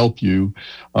there to help you,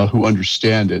 who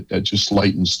understand it, that just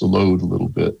lightens the load a little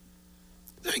bit.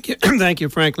 Thank you, thank you,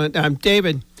 Franklin.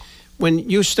 David, when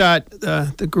you start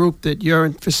the group that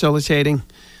you're facilitating,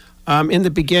 in the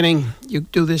beginning, you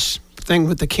do this thing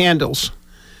with the candles.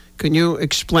 Can you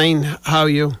explain how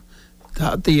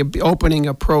the opening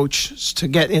approach to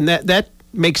get in that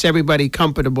makes everybody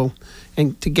comfortable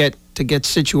and to get to get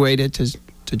situated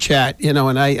to chat,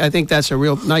 and I think that's a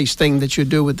real nice thing that you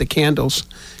do with the candles.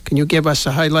 Can you give us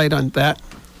a highlight on that?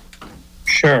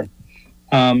 Sure.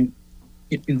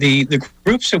 The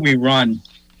groups that we run,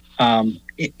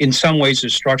 in some ways, are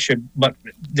structured, but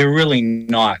they're really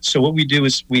not. So what we do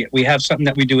is we have something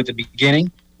that we do at the beginning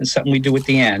and something we do at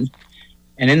the end,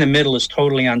 and in the middle is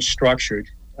totally unstructured,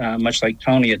 much like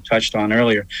Tony had touched on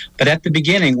earlier. But at the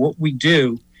beginning, what we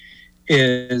do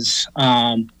is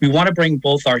we want to bring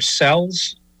both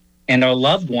ourselves and our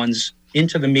loved ones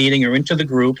into the meeting or into the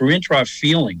group or into our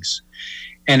feelings.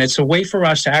 And it's a way for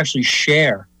us to actually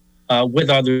share with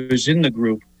others in the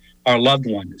group our loved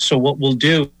one. So what we'll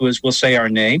do is we'll say our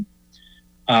name.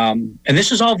 And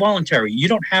this is all voluntary. You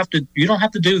don't have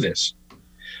to do this.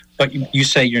 But you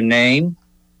say your name,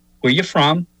 where you're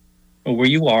from, or where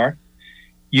you are,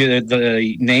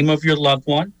 the name of your loved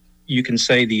one. You can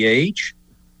say the age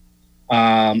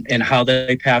and how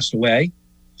they passed away.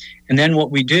 And then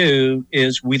what we do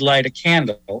is we light a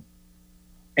candle,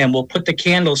 and we'll put the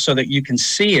candle so that you can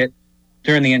see it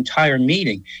during the entire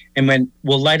meeting. And when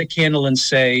we'll light a candle and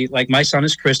say, like, my son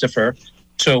is Christopher.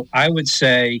 So I would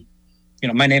say,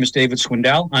 my name is David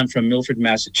Swindell. I'm from Milford,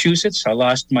 Massachusetts. I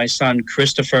lost my son,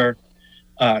 Christopher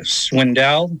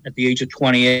Swindell, at the age of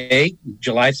 28,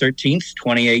 July 13th,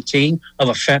 2018, of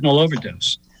a fentanyl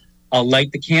overdose. I'll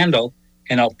light the candle,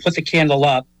 and I'll put the candle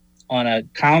up on a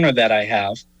counter that I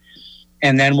have.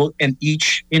 And then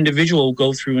each individual will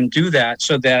go through and do that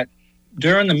so that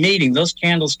during the meeting, those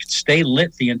candles could stay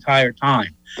lit the entire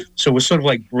time. So we're sort of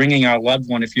like bringing our loved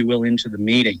one, if you will, into the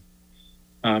meeting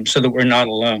so that we're not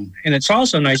alone. And it's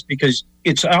also nice because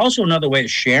it's also another way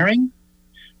of sharing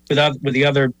with the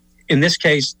other, in this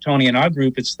case, Tony, in our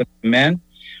group, it's the men.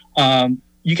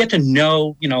 You get to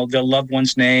know, their loved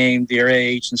one's name, their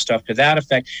age and stuff to that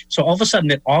effect. So all of a sudden,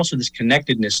 this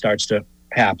connectedness starts to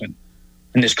happen.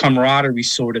 And this camaraderie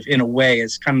sort of, in a way,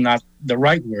 it's kind of not the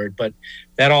right word, but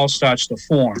that all starts to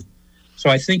form. So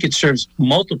I think it serves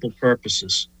multiple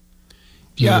purposes.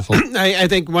 Beautiful. Yeah, I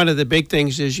think one of the big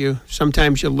things is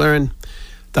sometimes you learn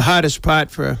the hardest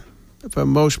part for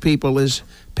most people is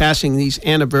passing these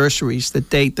anniversaries, the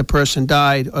date the person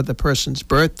died or the person's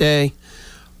birthday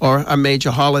or a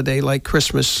major holiday like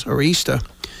Christmas or Easter.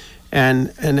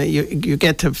 And you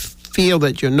get to feel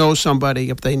that you know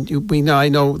somebody. I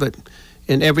know that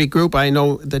in every group, I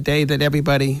know the day that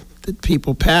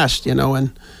people passed,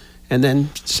 and then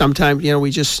sometimes,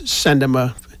 we just send them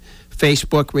a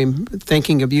Facebook,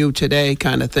 thinking of you today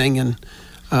kind of thing, and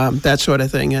that sort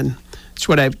of thing. And it's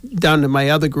what I've done in my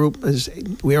other group is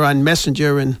we're on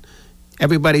Messenger, and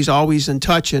everybody's always in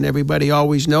touch, and everybody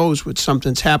always knows when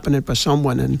something's happening for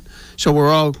someone. And so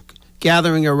we're all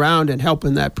gathering around and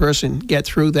helping that person get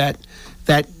through that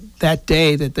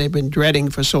day that they've been dreading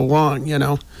for so long,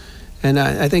 And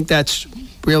I think that's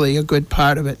really a good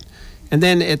part of it. And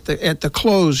then at the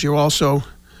close, you also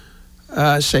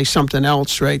say something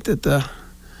else, right?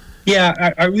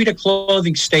 Yeah, I read a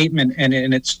closing statement, and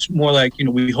it's more like,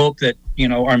 we hope that,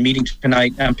 our meeting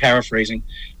tonight, I'm paraphrasing,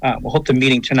 we hope the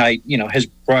meeting tonight, has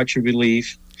brought you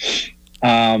relief.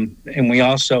 And we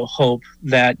also hope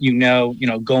that,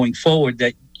 going forward,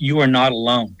 that you are not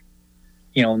alone.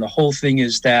 And the whole thing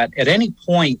is that at any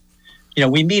point,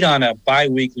 we meet on a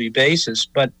bi-weekly basis,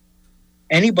 but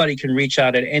anybody can reach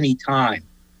out at any time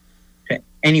to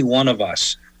any one of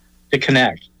us to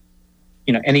connect,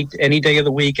 any day of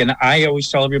the week. And I always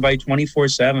tell everybody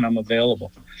 24/7, I'm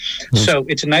available. Mm-hmm. So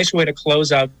it's a nice way to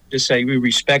close out to say, we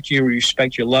respect you, we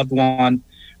respect your loved one.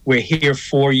 We're here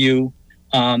for you.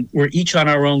 We're each on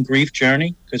our own grief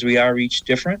journey because we are each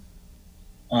different.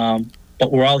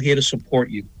 But we're all here to support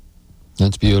you.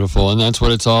 That's beautiful, and that's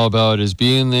what it's all about, is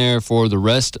being there for the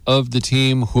rest of the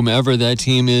team, whomever that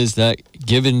team is that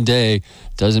given day.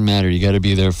 Doesn't matter. You got to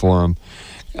be there for them.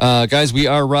 Guys, we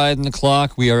are riding the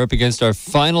clock. We are up against our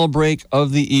final break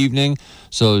of the evening,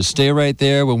 so stay right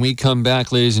there. When we come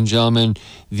back, ladies and gentlemen,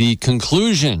 the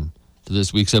conclusion to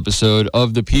this week's episode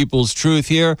of The People's Truth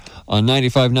here on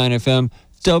 95.9 FM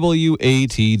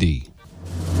WATD.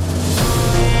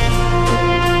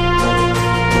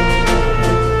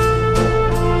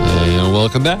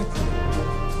 Welcome back.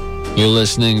 You're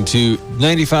listening to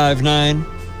 95.9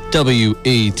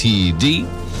 WATD.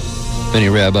 Benny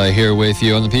Rabbi here with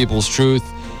you on The People's Truth.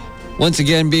 Once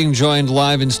again, being joined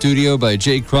live in studio by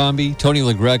Jay Crombie, Tony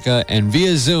Lagreca, and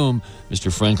via Zoom,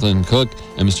 Mr. Franklin Cooke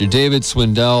and Mr. David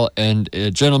Swindell. And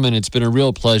gentlemen, it's been a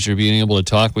real pleasure being able to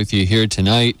talk with you here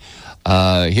tonight.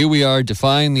 Here we are,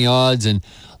 defying the odds. And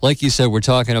like you said, we're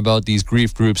talking about these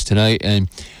grief groups tonight. And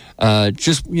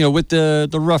just, with the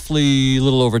roughly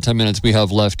little over 10 minutes we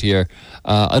have left here,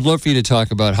 I'd love for you to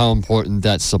talk about how important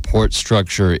that support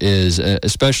structure is,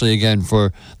 especially, again,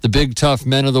 for the big, tough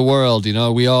men of the world.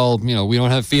 We all, we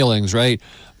don't have feelings, right?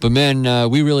 But men,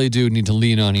 we really do need to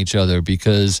lean on each other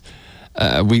because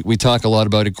we talk a lot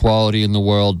about equality in the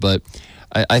world, but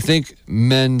I think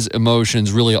men's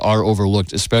emotions really are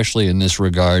overlooked, especially in this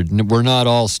regard. We're not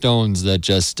all stones that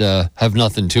just have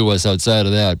nothing to us outside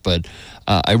of that, but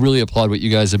I really applaud what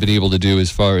you guys have been able to do as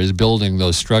far as building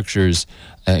those structures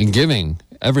and giving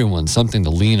everyone something to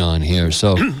lean on here.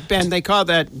 So, Ben, they call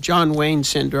that John Wayne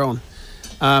syndrome.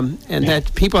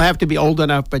 That people have to be old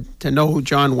enough to know who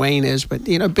John Wayne is. But,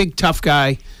 big tough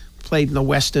guy, played in the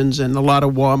Westerns and a lot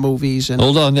of war movies. And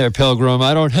hold on there, Pilgrim.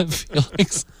 I don't have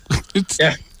feelings.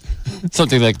 Yeah.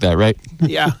 Something like that, right?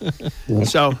 Yeah.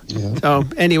 So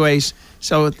anyways,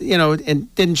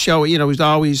 and didn't show, he was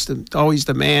always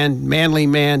the manly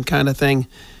man kind of thing.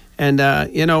 And,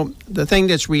 the thing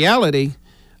that's reality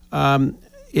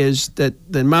is that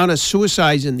the amount of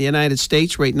suicides in the United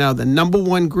States right now, the number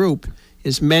one group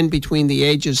is men between the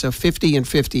ages of 50 and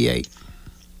 58.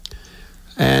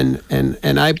 And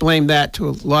I blame that to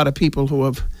a lot of people who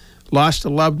have lost a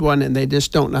loved one and they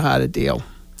just don't know how to deal.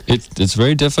 It's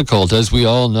very difficult, as we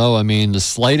all know. I mean, the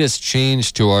slightest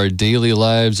change to our daily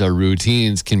lives, our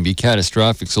routines, can be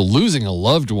catastrophic. So losing a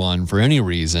loved one for any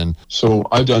reason. So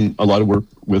I've done a lot of work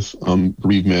with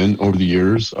bereaved men over the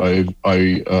years.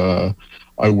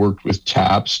 I worked with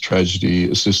TAPS, Tragedy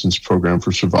Assistance Program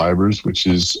for Survivors, which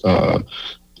is a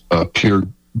peer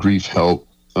grief help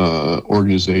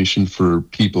organization for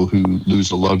people who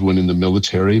lose a loved one in the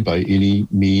military by any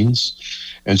means.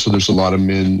 And so there's a lot of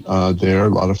men there, a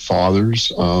lot of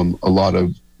fathers, a lot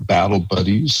of battle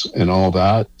buddies and all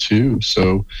that too.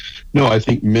 So, no, I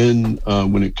think men,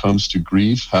 when it comes to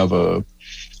grief, have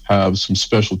some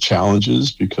special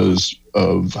challenges because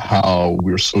of how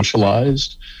we're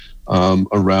socialized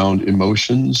around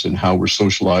emotions and how we're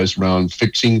socialized around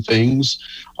fixing things.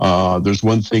 There's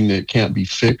one thing that can't be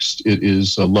fixed. It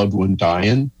is a loved one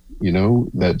dying,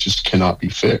 that just cannot be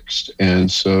fixed. And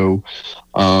so,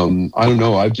 I don't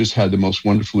know, I've just had the most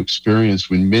wonderful experience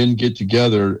when men get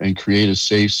together and create a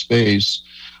safe space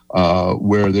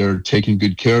where they're taking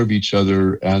good care of each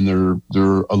other and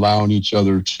they're allowing each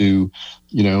other to,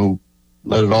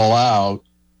 let it all out,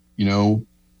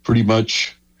 pretty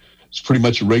much. It's pretty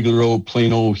much a regular old,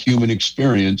 plain old human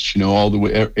experience, all the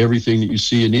way, everything that you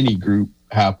see in any group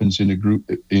happens in a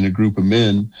group of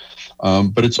men.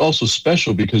 But it's also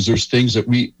special because there's things that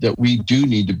we do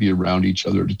need to be around each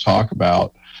other to talk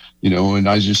about, and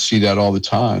I just see that all the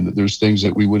time, that there's things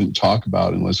that we wouldn't talk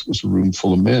about unless it was a room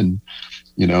full of men,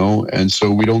 and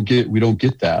so we don't get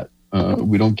that.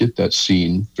 We don't get that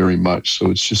scene very much.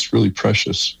 So it's just really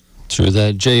precious. True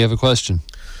that. Jay, you have a question?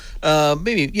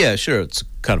 Maybe, yeah, sure. It's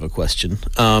kind of a question.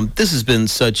 This has been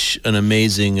such an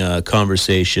amazing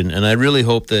conversation, and I really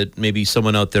hope that maybe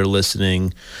someone out there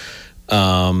listening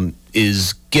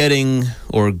is getting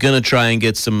or going to try and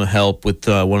get some help with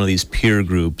one of these peer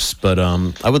groups. But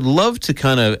I would love to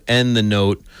kind of end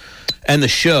the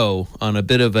show on a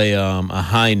bit of a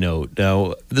high note.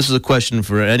 Now, this is a question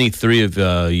for any three of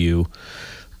you.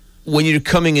 When you're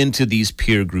coming into these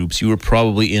peer groups, you were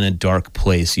probably in a dark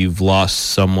place. You've lost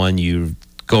someone, you're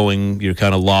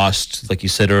kind of lost, like you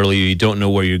said earlier, you don't know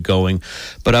where you're going.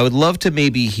 But I would love to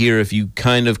maybe hear if you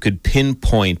kind of could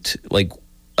pinpoint like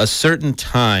a certain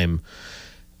time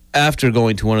after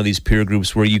going to one of these peer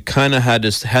groups where you kind of had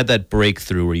that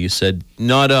breakthrough where you said,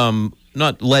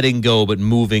 not letting go, but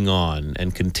moving on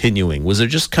and continuing. Was there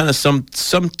just kind of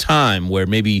some time where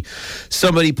maybe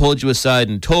somebody pulled you aside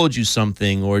and told you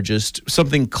something, or just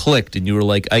something clicked and you were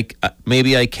like,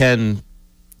 maybe I can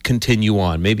continue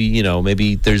on.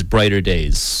 Maybe there's brighter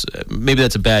days. Maybe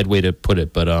that's a bad way to put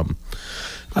it, but I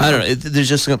don't know. There's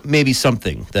just maybe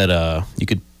something that you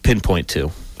could pinpoint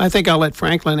to. I think I'll let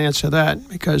Franklin answer that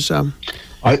because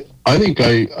I think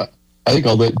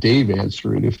I'll let Dave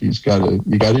answer it if you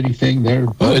got anything there?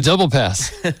 Oh, a double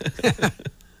pass.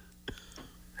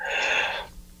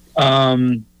 I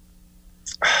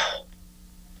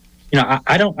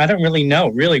don't really know.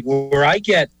 Really, where I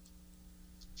get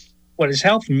what has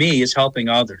helped me is helping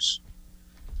others.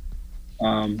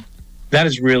 That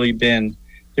has really been.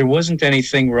 There wasn't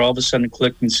anything where all of a sudden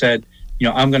clicked and said,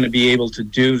 I'm going to be able to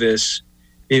do this.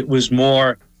 It was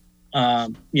more, how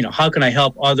can I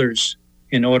help others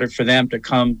in order for them to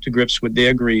come to grips with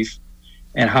their grief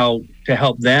and how to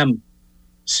help them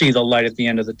see the light at the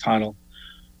end of the tunnel.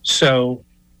 So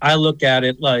I look at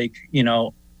it like,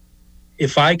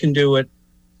 if I can do it,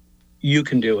 you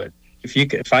can do it.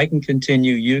 If I can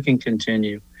continue, you can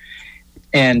continue.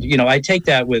 And, I take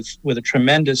that with a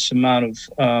tremendous amount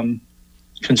of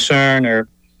concern, or,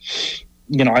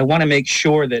 I want to make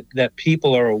sure that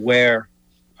people are aware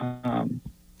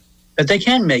that they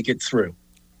can make it through,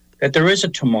 that there is a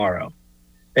tomorrow,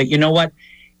 that,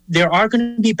 there are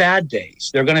going to be bad days.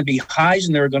 There are going to be highs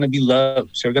and there are going to be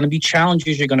lows. There are going to be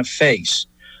challenges you're going to face.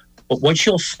 But what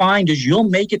you'll find is you'll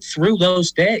make it through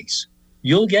those days.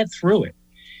 You'll get through it.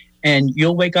 And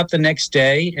you'll wake up the next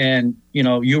day and,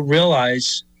 you'll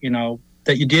realize,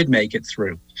 that you did make it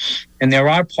through. And there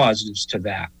are positives to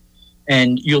that.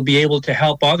 And you'll be able to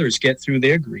help others get through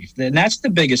their grief. And that's the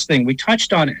biggest thing. We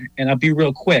touched on it, and I'll be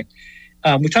real quick.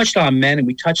 We touched on men and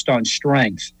we touched on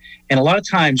strength. And a lot of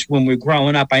times when we're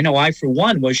growing up, I know I, for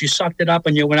one, was you sucked it up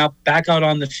and you went back out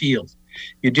on the field.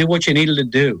 You did what you needed to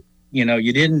do.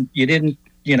 You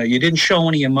didn't show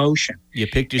any emotion. You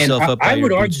picked yourself up. I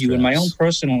would argue, in my own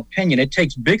personal opinion, it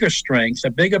takes bigger strength, a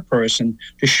bigger person,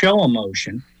 to show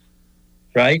emotion,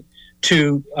 right?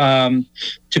 To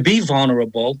be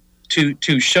vulnerable,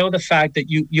 to show the fact that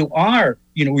you are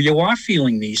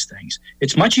feeling these things.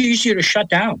 It's much easier to shut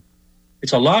down.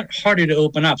 It's a lot harder to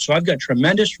open up. So I've got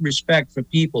tremendous respect for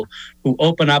people who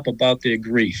open up about their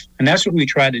grief. And that's what we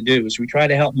try to do, is we try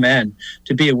to help men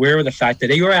to be aware of the fact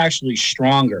that you're actually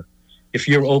stronger if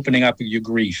you're opening up with your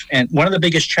grief. And one of the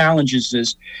biggest challenges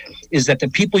is that the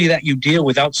people that you deal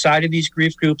with outside of these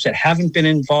grief groups that haven't been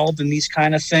involved in these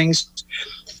kind of things,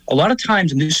 a lot of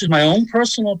times, and this is my own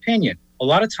personal opinion, a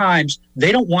lot of times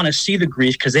they don't want to see the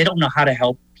grief because they don't know how to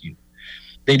help you.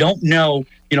 They don't know,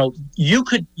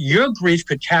 your grief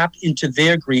could tap into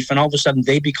their grief, and all of a sudden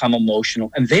they become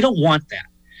emotional, and they don't want that.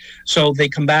 So they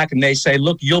come back and they say,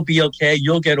 look, you'll be okay.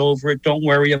 You'll get over it. Don't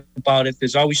worry about it.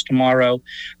 There's always tomorrow.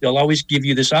 They'll always give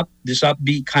you this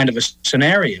upbeat kind of a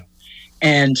scenario.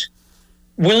 And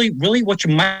really what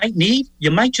you might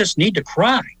just need to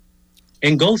cry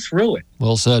and go through it.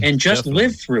 Well said. And just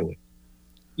live through it,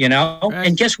 Right.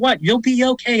 And guess what? You'll be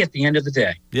okay at the end of the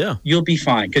day. Yeah. You'll be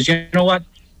fine. Because you know what?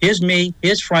 Here's me.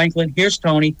 Here's Franklin. Here's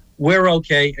Tony. We're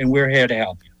okay, and we're here to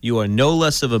help you. You are no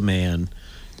less of a man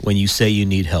when you say you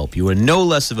need help. You are no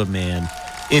less of a man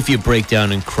if you break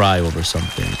down and cry over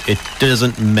something. It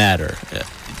doesn't matter.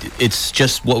 It's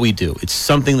just what we do. It's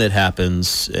something that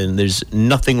happens, and there's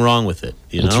nothing wrong with it.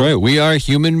 That's right. We are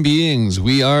human beings.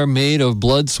 We are made of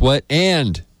blood, sweat,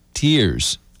 and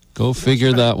tears. Go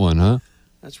figure that one, huh?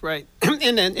 That's right.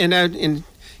 And in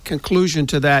conclusion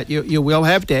to that, you will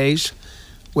have days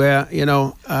where,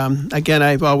 again,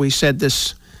 I've always said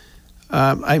this.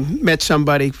 I met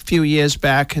somebody a few years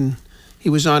back, and he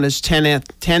was on his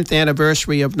 10th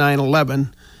anniversary of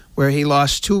 9/11, where he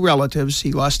lost two relatives.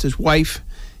 He lost his wife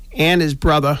and his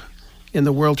brother in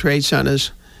the World Trade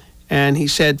Centers. And he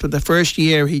said for the first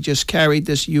year, he just carried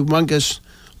this humongous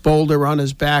boulder on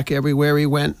his back everywhere he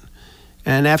went.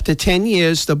 And after 10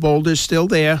 years, the boulder's still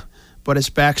there, but his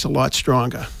back's a lot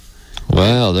stronger.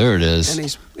 Wow, there it is. And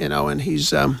he's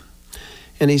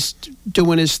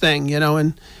doing his thing,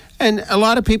 And a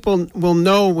lot of people will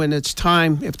know when it's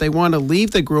time, if they want to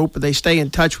leave the group, or they stay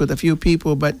in touch with a few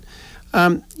people. But,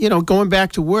 going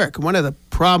back to work, one of the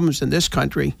problems in this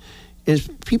country is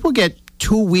people get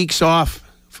 2 weeks off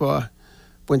for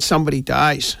when somebody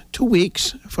dies. 2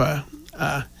 weeks for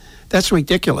that's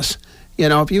ridiculous.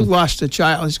 If you lost a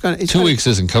child, it's going to... 2 weeks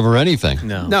doesn't cover anything.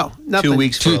 No, nothing. 2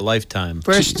 weeks for a lifetime.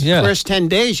 First 10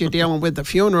 days, you're dealing with the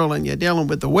funeral, and you're dealing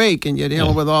with the wake, and you're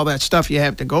dealing with all that stuff you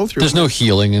have to go through. There's no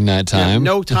healing in that time.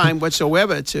 No time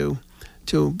whatsoever to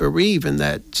bereave in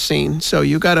that scene. So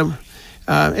you got to...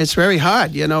 it's very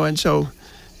hard, and so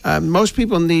most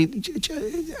people need,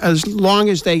 as long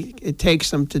as it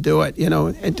takes them to do it,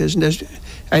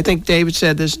 I think David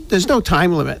said there's no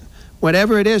time limit.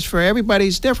 Whatever it is, for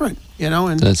everybody's different,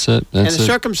 and that's it. And the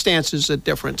circumstances are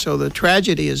different, so the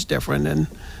tragedy is different, and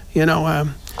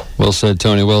well said,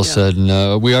 Tony. Well said.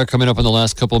 And we are coming up on the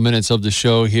last couple of minutes of the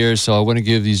show here, so I want to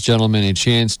give these gentlemen a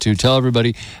chance to tell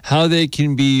everybody how they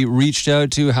can be reached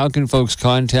out to. How can folks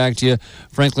contact you?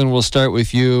 Franklin, we'll start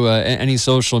with you. Any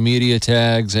social media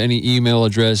tags, any email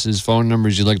addresses, phone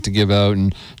numbers you'd like to give out,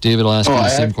 and David will ask you the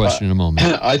same question in a moment.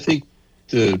 I think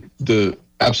the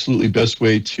absolutely best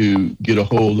way to get a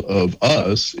hold of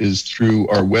us is through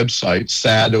our website,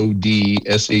 sadod.org.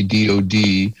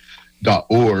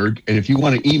 And if you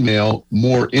want to email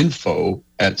more info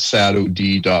at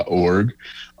sadod.org,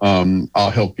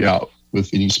 I'll help you out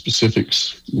with any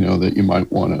specifics, that you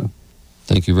might want to.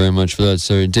 Thank you very much for that,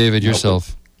 sir. David,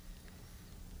 yourself.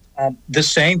 The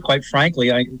same, quite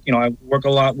frankly. I work a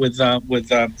lot with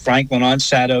Franklin on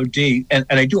SAT-OD, and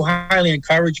I do highly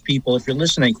encourage people, if you're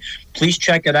listening, please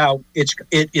check it out. It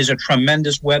is a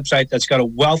tremendous website that's got a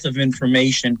wealth of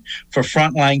information for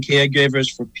frontline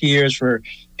caregivers, for peers, for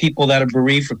people that are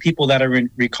bereaved, for people that are in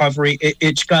recovery.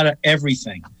 It's got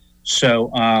everything.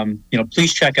 So,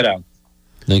 please check it out.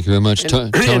 Thank you very much,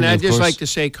 Tony. And I'd just like to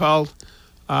say, call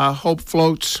Hope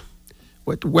Floats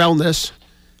with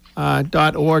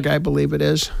wellness.org, I believe it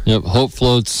is. Yep, Hope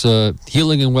Floats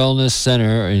Healing and Wellness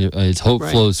Center. It's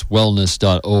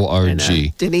hopefloatswellness.org. And,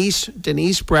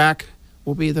 Denise Brack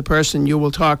will be the person you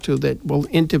will talk to that will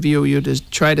interview you to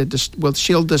try to.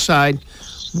 She'll decide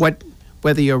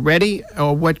whether you're ready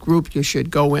or what group you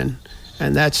should go in.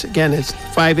 And that's, again, it's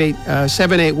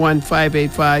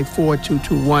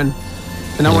 781-585-4221.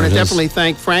 And I want to definitely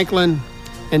thank Franklin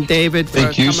and David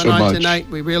for coming on tonight.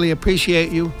 We really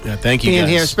appreciate you. Yeah, thank you, being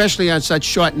guys. here, especially on such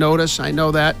short notice. I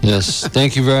know that. Yes,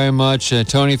 thank you very much.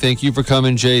 Tony, thank you for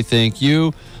coming. Jay, thank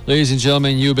you. Ladies and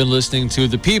gentlemen, you've been listening to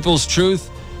The People's Truth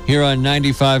here on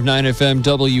 95.9 FM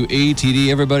WATD.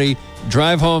 Everybody,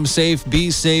 drive home safe,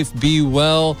 be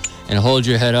well, and hold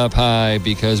your head up high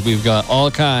because we've got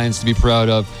all kinds to be proud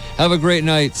of. Have a great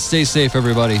night. Stay safe,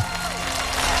 everybody.